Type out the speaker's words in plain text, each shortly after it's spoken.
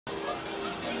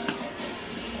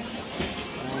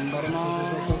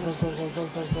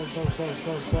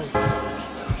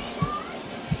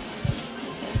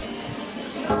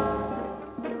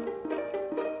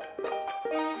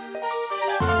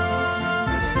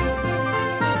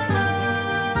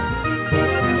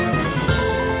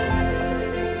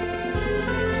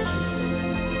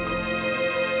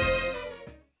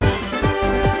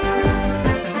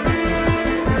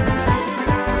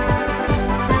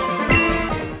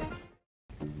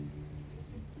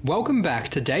Welcome back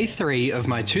to day 3 of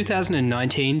my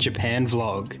 2019 Japan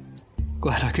vlog.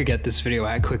 Glad I could get this video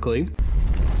out quickly.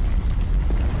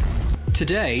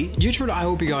 Today, Yuta and I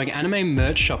will be going anime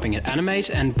merch shopping at Animate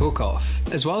and Book Off,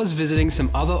 as well as visiting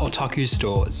some other otaku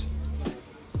stores.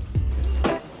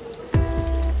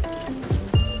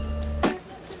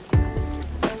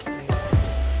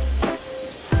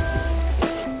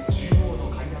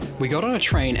 We got on a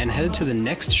train and headed to the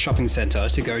next shopping centre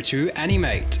to go to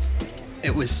Animate.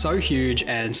 It was so huge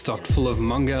and stocked full of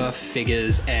manga,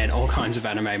 figures, and all kinds of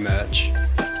anime merch.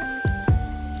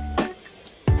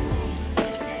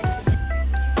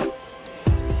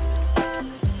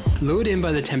 Lured in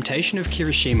by the temptation of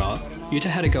Kirishima, Yuta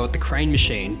had a go at the crane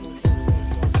machine.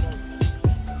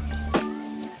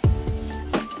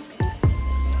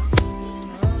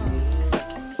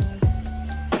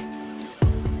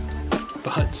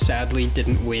 But sadly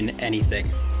didn't win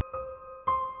anything.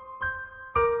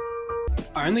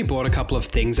 I only bought a couple of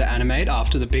things at Animate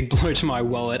after the big blow to my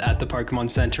wallet at the Pokemon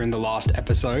Center in the last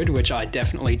episode, which I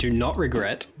definitely do not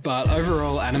regret. But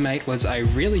overall, Animate was a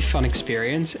really fun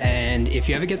experience, and if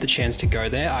you ever get the chance to go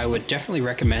there, I would definitely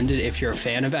recommend it if you're a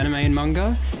fan of anime and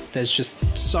manga. There's just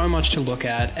so much to look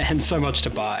at and so much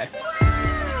to buy.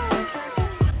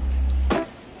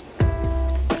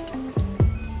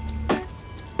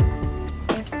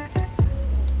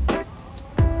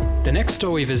 The next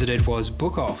store we visited was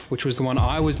Book Off, which was the one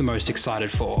I was the most excited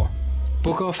for.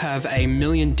 Book Off have a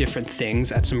million different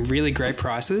things at some really great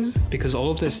prices because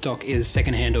all of their stock is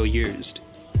secondhand or used.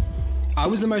 I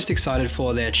was the most excited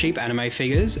for their cheap anime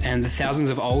figures and the thousands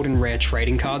of old and rare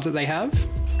trading cards that they have.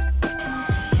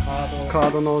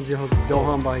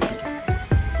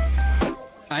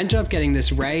 I ended up getting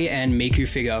this Rei and Miku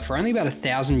figure for only about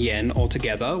 1,000 yen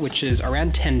altogether, which is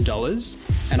around $10,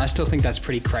 and I still think that's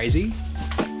pretty crazy.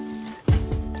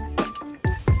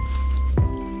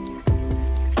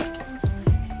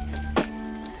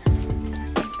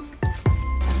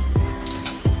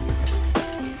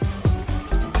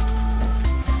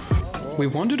 We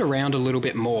wandered around a little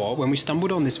bit more when we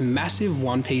stumbled on this massive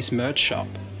One Piece merch shop.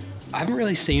 I haven't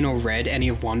really seen or read any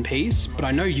of One Piece, but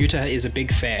I know Yuta is a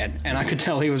big fan, and I could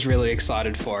tell he was really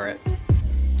excited for it.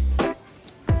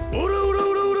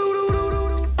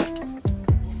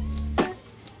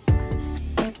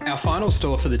 Our final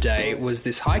store for the day was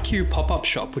this Haikyuu pop-up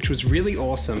shop, which was really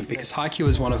awesome because Haikyuu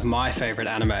is one of my favourite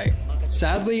anime.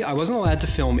 Sadly, I wasn't allowed to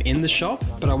film in the shop,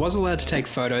 but I was allowed to take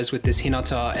photos with this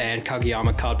Hinata and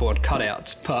Kageyama cardboard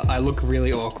cutouts, but I look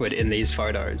really awkward in these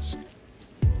photos.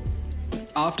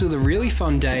 After the really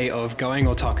fun day of going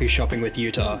otaku shopping with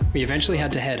Yuta, we eventually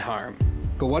had to head home.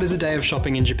 But what is a day of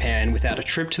shopping in Japan without a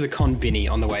trip to the konbini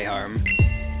on the way home?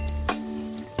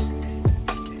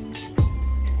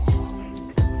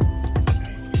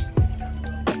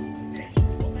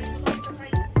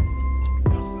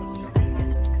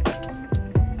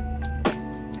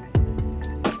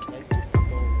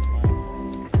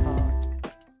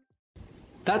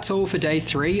 That's all for day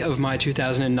 3 of my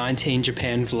 2019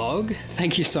 Japan vlog.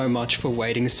 Thank you so much for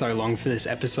waiting so long for this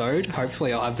episode.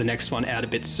 Hopefully I'll have the next one out a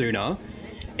bit sooner.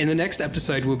 In the next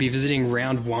episode we'll be visiting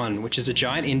Round 1, which is a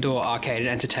giant indoor arcade and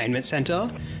entertainment centre.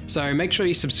 So make sure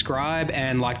you subscribe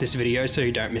and like this video so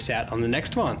you don't miss out on the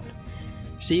next one.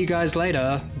 See you guys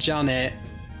later. Ja ne.